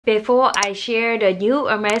Before I share the new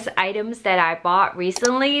Hermes items that I bought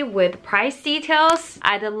recently with price details,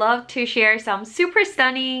 I'd love to share some super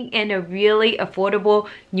stunning and really affordable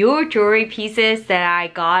new jewelry pieces that I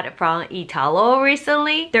got from Italo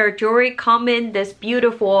recently. Their jewelry come in this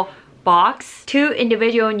beautiful box, 2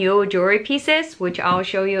 individual new jewelry pieces, which I'll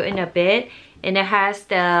show you in a bit. And it has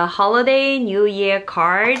the holiday New Year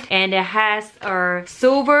card, and it has a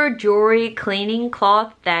silver jewelry cleaning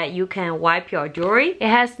cloth that you can wipe your jewelry. It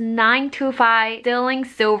has 925 sterling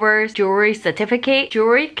silver jewelry certificate,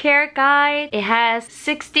 jewelry care guide. It has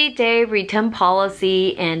 60-day return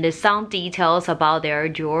policy and some details about their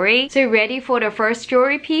jewelry. So ready for the first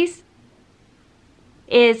jewelry piece?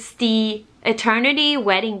 It's the Eternity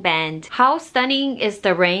wedding band. How stunning is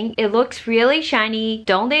the ring? It looks really shiny.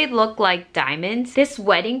 Don't they look like diamonds? This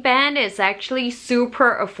wedding band is actually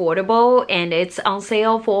super affordable and it's on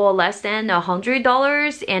sale for less than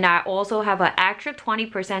 $100. And I also have an extra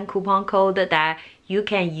 20% coupon code that you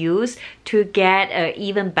can use to get an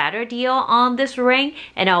even better deal on this ring,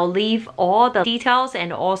 and I'll leave all the details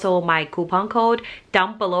and also my coupon code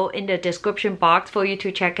down below in the description box for you to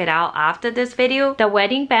check it out after this video. The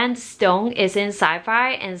wedding band stone is in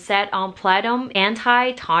sapphire and set on platinum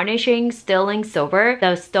anti-tarnishing sterling silver.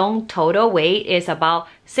 The stone total weight is about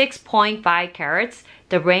 6.5 carats.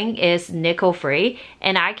 The ring is nickel free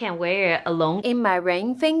and I can wear it alone in my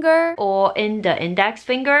ring finger or in the index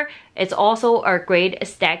finger. It's also a great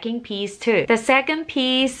stacking piece too. The second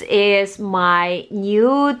piece is my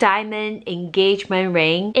new diamond engagement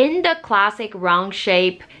ring in the classic round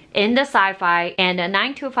shape in the sapphire and a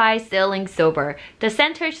 925 sterling silver. The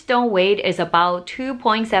center stone weight is about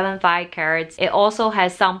 2.75 carats. It also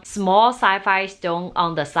has some small sapphire stone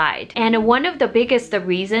on the side. And one of the biggest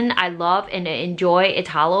reason I love and enjoy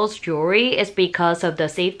Italo's jewelry is because of the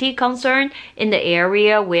safety concern in the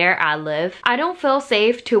area where I live. I don't feel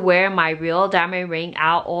safe to wear my real diamond ring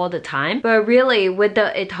out all the time, but really with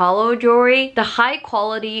the Italo jewelry, the high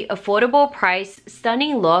quality, affordable price,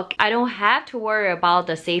 stunning look, I don't have to worry about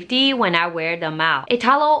the safety when I wear them out.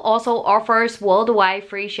 Italo also offers worldwide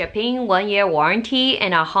free shipping, 1-year warranty,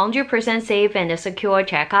 and 100% safe and secure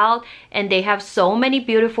checkout. And they have so many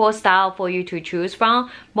beautiful styles for you to choose from.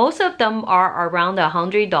 Most of them are around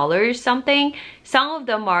 $100 something. Some of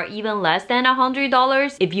them are even less than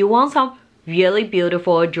 $100. If you want some really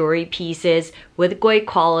beautiful jewelry pieces with great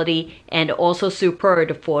quality and also super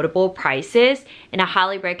affordable prices, and I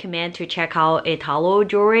highly recommend to check out Italo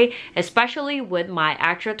jewelry, especially with my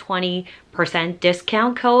extra 20%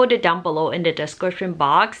 discount code down below in the description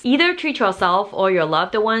box. Either treat yourself or your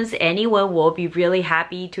loved ones, anyone will be really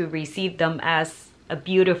happy to receive them as a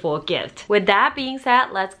beautiful gift. With that being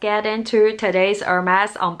said, let's get into today's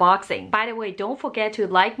Hermes unboxing. By the way, don't forget to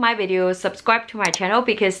like my video, subscribe to my channel,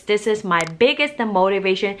 because this is my biggest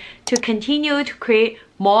motivation to continue to create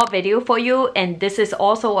more video for you, and this is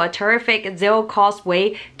also a terrific zero cost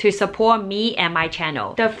way to support me and my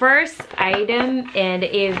channel. The first item, and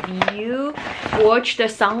if you watched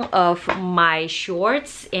some of my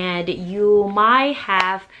shorts, and you might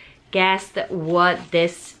have guessed what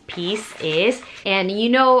this piece is. And you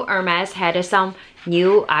know, Hermes had some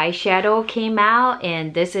new eyeshadow came out,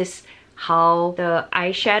 and this is how the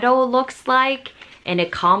eyeshadow looks like, and it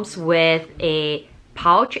comes with a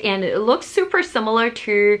pouch, and it looks super similar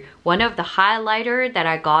to one of the highlighter that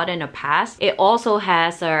I got in the past. It also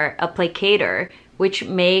has a applicator, which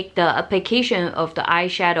make the application of the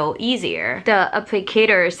eyeshadow easier. The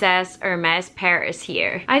applicator says Hermes Paris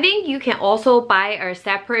here. I think you can also buy a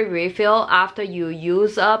separate refill after you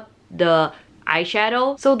use up the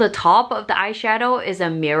eyeshadow. So the top of the eyeshadow is a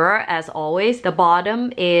mirror as always. The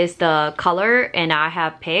bottom is the color and I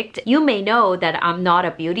have picked. You may know that I'm not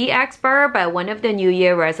a beauty expert, but one of the New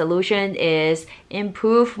Year resolution is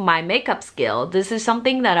improve my makeup skill. This is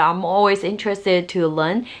something that I'm always interested to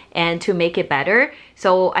learn and to make it better.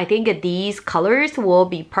 So I think these colors will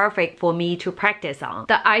be perfect for me to practice on.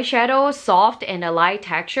 The eyeshadow soft and a light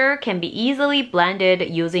texture can be easily blended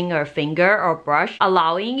using a finger or brush,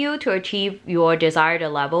 allowing you to achieve your desired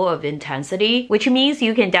level of intensity, which means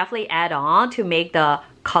you can definitely add on to make the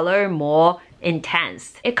color more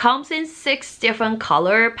intense. It comes in 6 different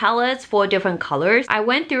color palettes, 4 different colors. I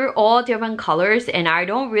went through all different colors and I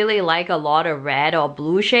don't really like a lot of red or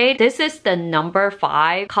blue shade. This is the number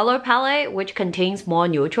 5 color palette, which contains more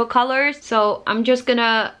neutral colors. So I'm just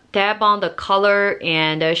gonna dab on the color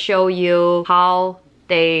and show you how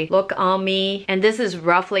they look on me. And this is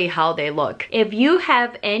roughly how they look. If you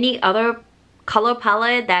have any other color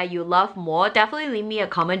palette that you love more, definitely leave me a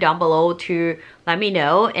comment down below to let me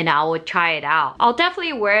know and I will try it out. I'll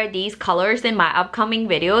definitely wear these colors in my upcoming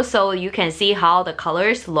videos so you can see how the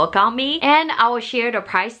colors look on me. And I will share the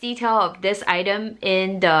price detail of this item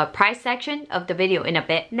in the price section of the video in a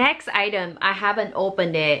bit. Next item, I haven't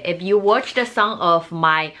opened it. If you watched some of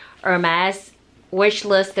my Hermes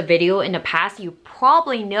wishlist video in the past, you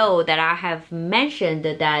probably know that I have mentioned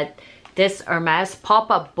that this Hermes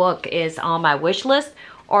pop-up book is on my wish list.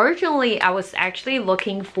 Originally, I was actually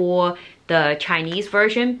looking for the Chinese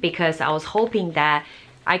version because I was hoping that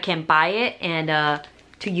I can buy it and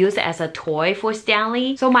to use it as a toy for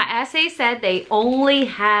Stanley. So my essay said they only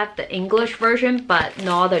have the English version but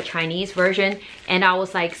not the Chinese version, and I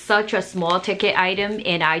was like, such a small ticket item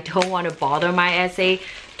and I don't want to bother my essay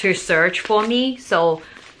to search for me, so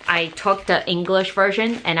I took the English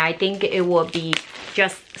version and I think it will be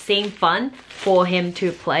just same fun for him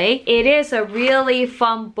to play. It is a really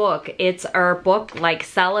fun book. It's a book like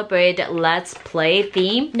celebrate let's play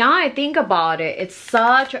theme. Now I think about it, it's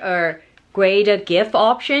such a great gift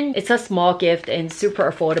option. It's a small gift and super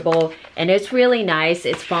affordable, and it's really nice.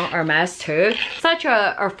 It's from Hermes too. Such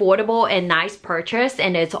a affordable and nice purchase,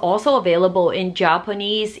 and it's also available in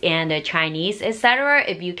Japanese and Chinese, etc.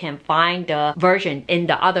 if you can find the version in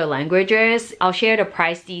the other languages. I'll share the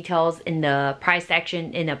price details in the price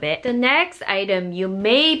section in a bit. The next item, you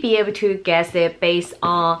may be able to guess it based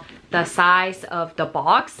on the size of the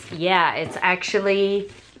box. Yeah, it's actually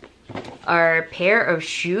a pair of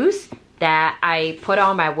shoes that I put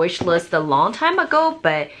on my wish list a long time ago,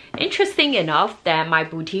 but interesting enough that my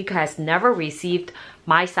boutique has never received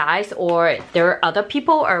my size, or there are other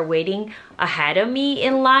people are waiting ahead of me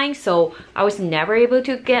in line, so I was never able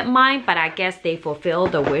to get mine, but I guess they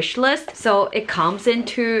fulfilled the wish list. So it comes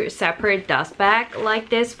into separate dust bag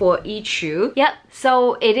like this for each shoe. Yep,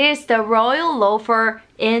 so it is the Royal Loafer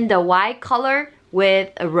in the white color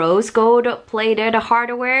with a rose gold plated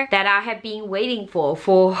hardware that I have been waiting for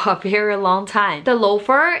a very long time. The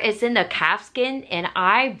loafer is in the calfskin and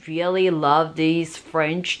I really love these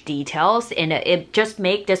fringe details, and it just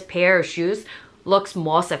makes this pair of shoes looks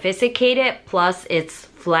more sophisticated, plus it's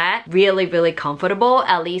flat, really comfortable,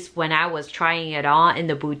 at least when I was trying it on in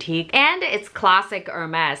the boutique. And it's classic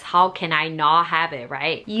Hermes, how can I not have it,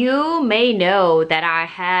 right? You may know that I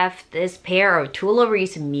have this pair of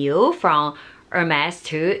Tuileries Mule from Hermes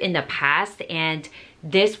too in the past, and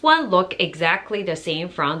this one looked exactly the same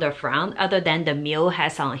from the front, other than the mule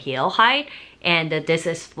has some heel height and this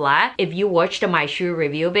is flat. If you watched my shoe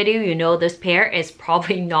review video, you know this pair is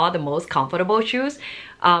probably not the most comfortable shoes.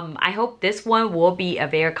 I hope this one will be a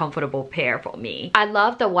very comfortable pair for me. I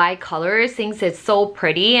love the white color since it's so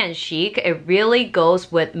pretty and chic. It really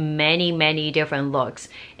goes with many different looks.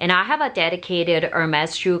 And I have a dedicated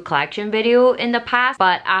Hermes shoe collection video in the past,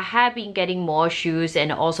 but I have been getting more shoes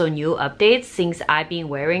and also new updates since I've been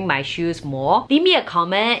wearing my shoes more. Leave me a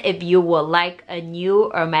comment if you would like a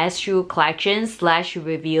new Hermes shoe collection /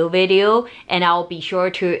 review video, and I'll be sure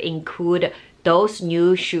to include those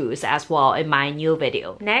new shoes as well in my new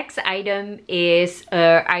video. Next item is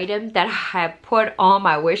an item that I have put on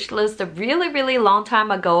my wish list a really long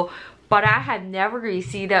time ago, but I had never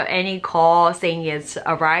received any call saying it's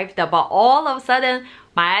arrived. But all of a sudden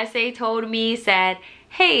my SA told me, said,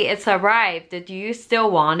 hey, it's arrived, do you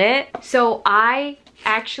still want it? So I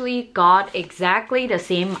actually got exactly the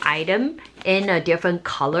same item in a different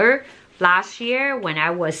color last year when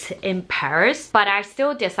I was in Paris, but I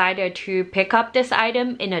still decided to pick up this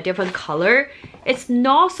item in a different color. It's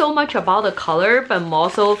not so much about the color, but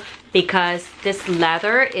more so because this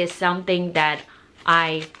leather is something that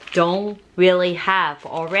I don't really have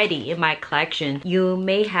already in my collection. You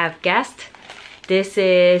may have guessed, this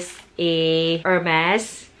is a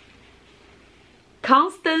Hermes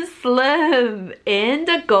Constance Slim in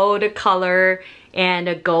the gold color and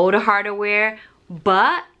the gold hardware,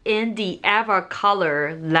 but in the Ever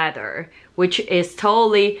color leather, which is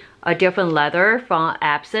totally a different leather from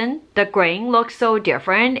Epson. The grain looks so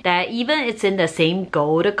different that even it's in the same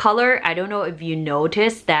gold color, I don't know if you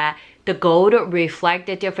noticed that the gold reflects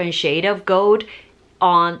a different shade of gold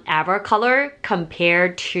on Ever color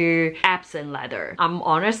compared to Epson leather. I'm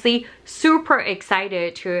honestly super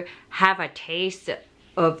excited to have a taste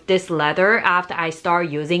of this leather after I start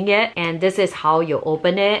using it. And this is how you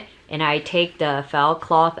open it. And I take the felt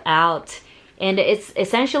cloth out, and it's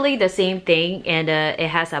essentially the same thing, and it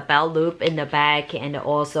has a belt loop in the back, and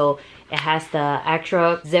also it has the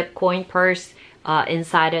extra zip coin purse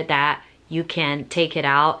inside of that. You can take it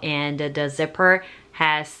out, and the zipper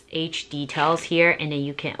has H details here, and then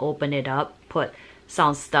you can open it up, put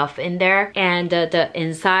some stuff in there, and the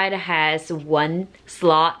inside has one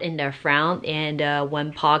slot in the front and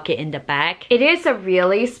one pocket in the back. It is a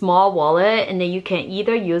really small wallet, and then you can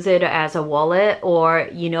either use it as a wallet or,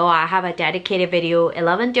 you know, I have a dedicated video,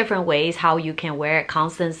 11 different ways how you can wear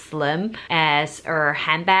Constance Slim as a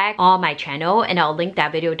handbag on my channel, and I'll link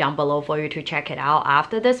that video down below for you to check it out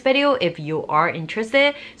after this video if you are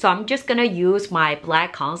interested. So I'm just gonna use my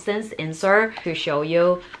black Constance insert to show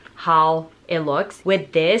you how it looks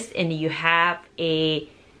with this, and you have a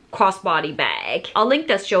crossbody bag. I'll link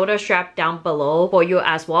the shoulder strap down below for you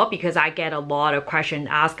as well, because I get a lot of questions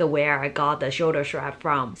asking where I got the shoulder strap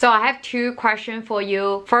from. So I have two questions for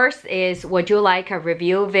you. First is, would you like a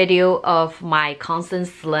review video of my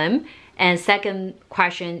Constance Slim? And second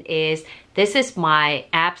question is, this is my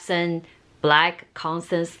absent black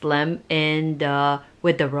Constance Slim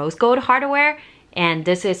with the rose gold hardware, and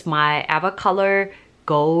this is my Avacolor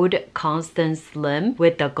gold Constance Slim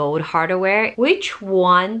with the gold hardware. Which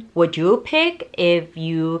one would you pick if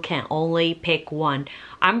you can only pick one?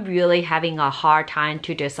 I'm really having a hard time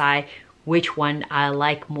to decide which one I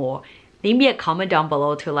like more. Leave me a comment down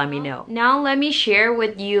below to let me know. Now let me share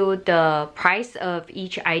with you the price of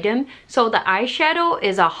each item. So the eyeshadow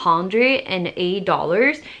is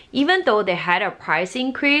 $108. Even though they had a price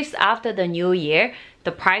increase after the new year,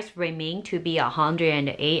 the price remained to be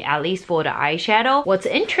 $108, at least for the eyeshadow. What's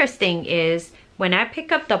interesting is when I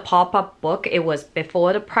pick up the pop-up book, it was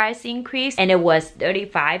before the price increase and it was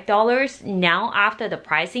 $35. Now after the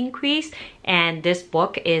price increase, and this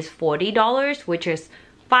book is $40, which is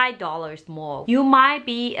 $5 more. You might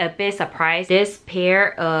be a bit surprised. This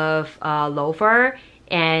pair of loafer,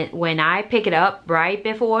 and when I pick it up right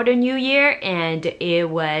before the new year, and it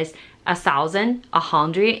was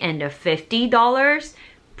 $1,150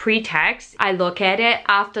 pre-tax. I look at it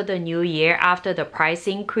after the new year, after the price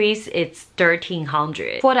increase, it's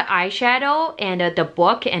 $1,300. For the eyeshadow and the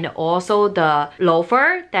book and also the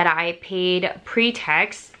loafer that I paid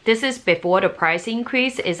pre-tax, this is before the price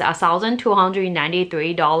increase, is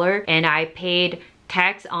 $1,293, and I paid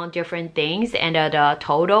tax on different things, and the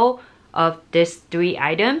total of these three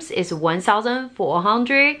items is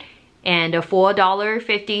 $1,400 and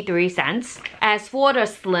 $4.53. As for the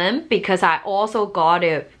Slim, because I also got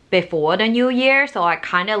it before the new year, so I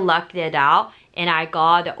kind of lucked it out, and I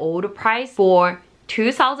got the old price for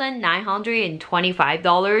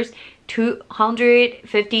 $2,925,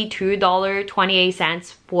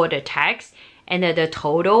 $252.28 for the tax, and the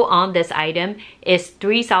total on this item is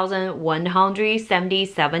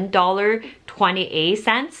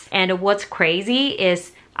 $3,177.28. And what's crazy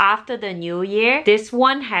is after the new year, this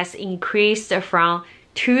one has increased from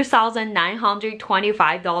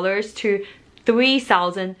 $2,925 to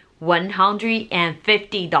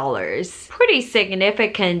 $3,150. Pretty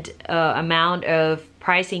significant amount of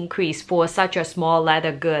price increase for such a small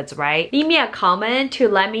leather goods, right? Leave me a comment to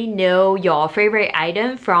let me know your favorite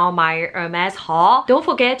item from my Hermes haul. Don't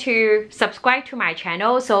forget to subscribe to my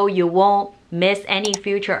channel so you won't miss any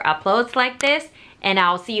future uploads like this, and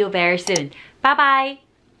I'll see you very soon. Bye bye!